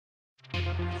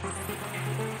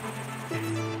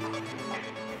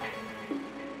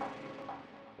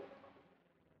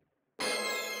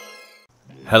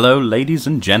Hello ladies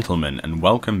and gentlemen, and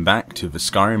welcome back to the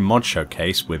Skyrim mod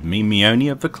showcase with me, Meoni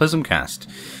of the Cast.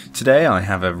 Today I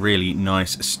have a really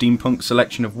nice steampunk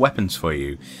selection of weapons for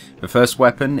you. The first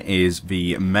weapon is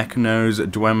the Mechanos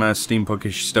Dwemer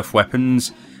Steampunkish stuff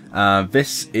weapons.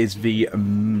 This is the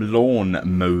Lawn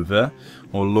Mover,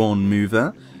 or Lawn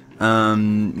Mover,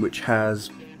 which has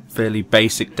fairly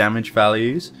basic damage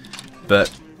values,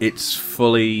 but it's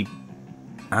fully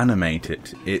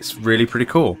animated. It's really pretty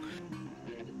cool.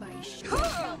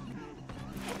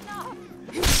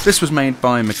 This was made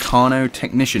by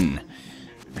Mechanotechnician,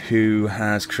 who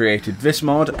has created this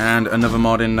mod and another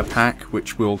mod in the pack,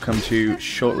 which we'll come to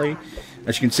shortly.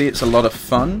 As you can see, it's a lot of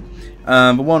fun.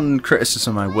 The one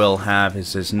criticism I will have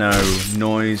is there's no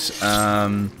noise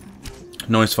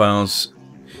files,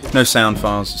 no sound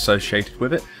files associated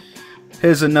with it.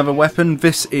 Here's another weapon.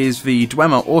 This is the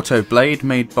Dwemer Autoblade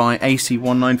made by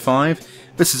AC195.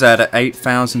 This is out at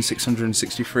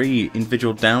 8,663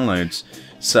 individual downloads,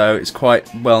 so it's quite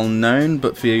well known,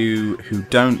 but for you who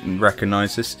don't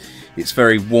recognise this, it's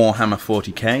very Warhammer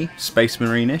 40k, Space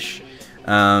Marine-ish.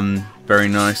 Very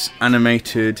nice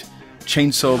animated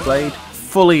chainsaw blade,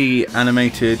 fully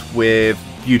animated with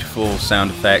beautiful sound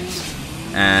effects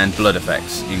and blood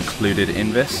effects included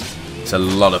in this. It's a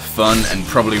lot of fun and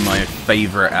probably my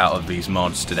favourite out of these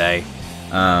mods today.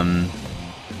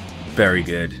 Very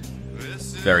good.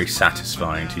 Very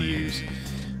satisfying to use.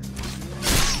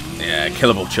 Yeah,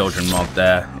 Killable Children mod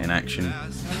there in action.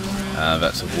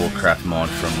 That's a Warcraft mod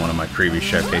from one of my previous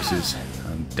showcases.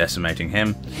 I'm decimating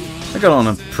him. I got on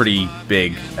a pretty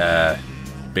big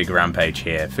rampage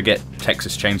here. Forget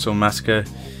Texas Chainsaw Massacre.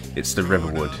 It's the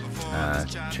Riverwood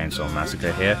Chainsaw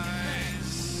Massacre here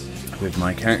with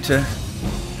my character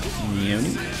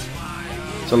Meoni.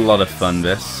 It's a lot of fun.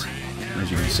 This, as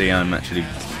you can see, I'm actually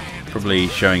probably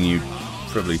showing you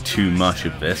probably too much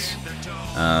of this.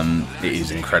 It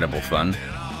is incredible fun.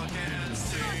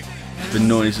 The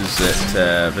noises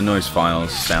that, the noise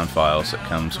files, sound files that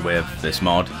comes with this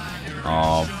mod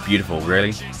are beautiful,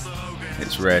 really.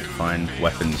 It's rare to find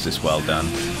weapons this well done.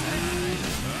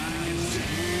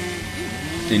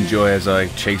 Enjoy as I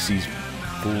chase these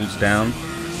fools down.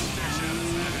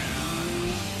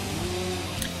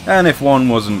 And if one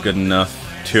wasn't good enough,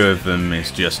 two of them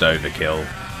is just overkill.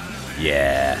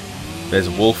 Yeah. There's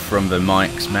a wolf from the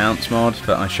Mike's Mounts mod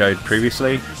that I showed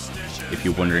previously, if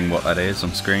you're wondering what that is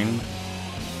on screen.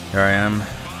 Here I am,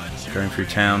 going through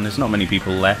town. There's not many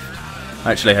people left.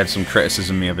 I actually had some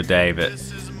criticism the other day that,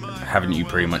 haven't you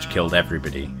pretty much killed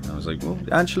everybody? I was like, well,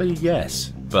 actually,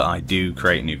 yes, but I do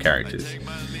create new characters.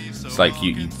 It's like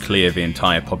you clear the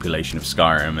entire population of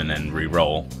Skyrim and then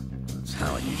re-roll. That's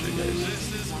how it usually goes.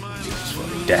 Just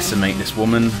want to decimate this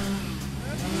woman.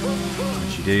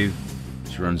 What you do?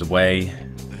 She runs away.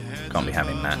 Can't be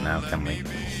having that now, can we?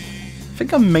 I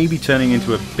think I'm maybe turning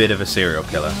into a bit of a serial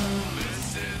killer.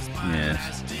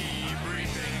 Yes.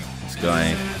 This guy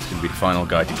is going to be the final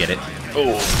guy to get it.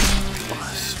 Oh!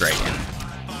 Straight in.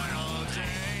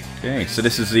 Okay, so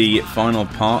this is the final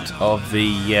part of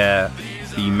the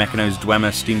Mechanos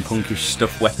Dwemer Steampunkish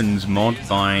Stuff Weapons mod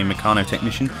by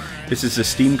Mechanotechnician. This is a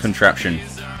steam contraption,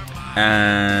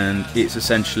 and it's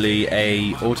essentially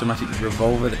a automatic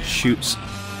revolver that shoots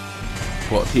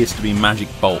what appears to be magic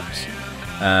bolts.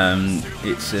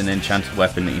 It's an enchanted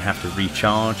weapon that you have to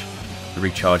recharge. The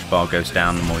recharge bar goes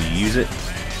down the more you use it.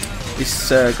 It's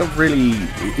got really,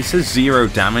 it says 0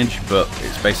 damage, but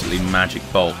it's basically magic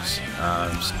bolts.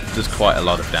 Does quite a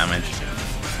lot of damage,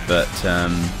 but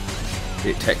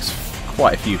it takes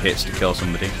quite a few hits to kill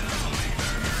somebody.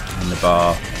 And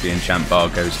the enchant bar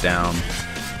goes down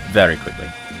very quickly.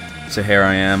 So here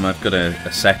I am, I've got a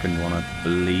second one, I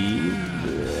believe.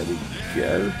 There we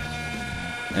go.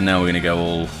 And now we're going to go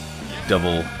all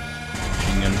double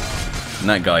machine gun. And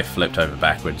that guy flipped over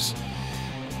backwards.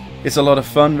 It's a lot of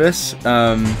fun, this.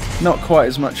 Not quite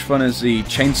as much fun as the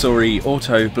chainsaw-y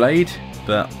Autoblade,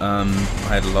 but I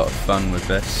had a lot of fun with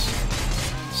this.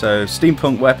 So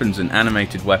steampunk weapons and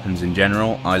animated weapons in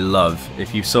general, I love.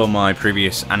 If you saw my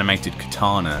previous animated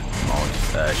katana mod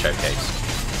showcase,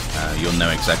 you'll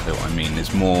know exactly what I mean.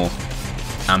 There's more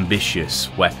ambitious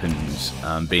weapons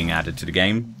being added to the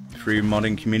game through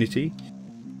modding community.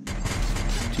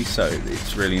 So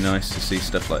it's really nice to see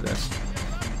stuff like this.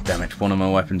 Damn it, one of my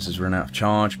weapons has run out of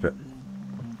charge, but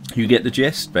you get the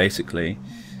gist, basically.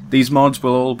 These mods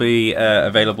will all be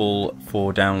available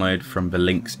for download from the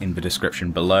links in the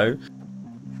description below.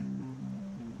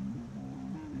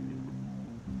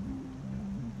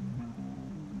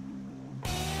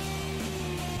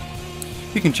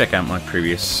 you can check out my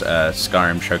previous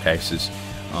Skyrim showcases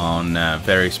on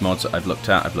various mods that I've looked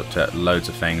at. I've looked at loads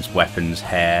of things: weapons,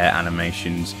 hair,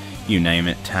 animations, you name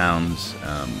it, towns,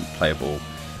 playable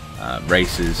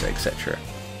races, etc.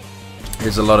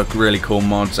 There's a lot of really cool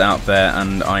mods out there,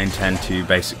 and I intend to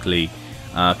basically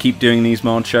keep doing these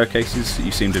mod showcases.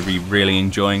 You seem to be really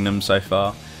enjoying them so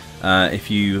far. If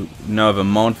you know of a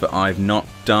mod that I've not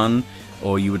done,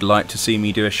 or you would like to see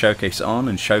me do a showcase on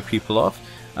and show people off,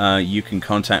 you can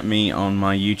contact me on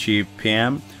my YouTube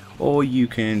PM, or you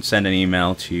can send an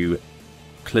email to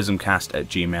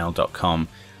clismcast@gmail.com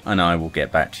and I will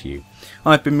get back to you.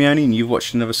 I've been Meoni and you've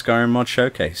watched another Skyrim mod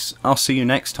showcase. I'll see you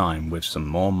next time with some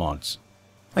more mods.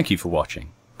 Thank you for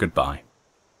watching. Goodbye.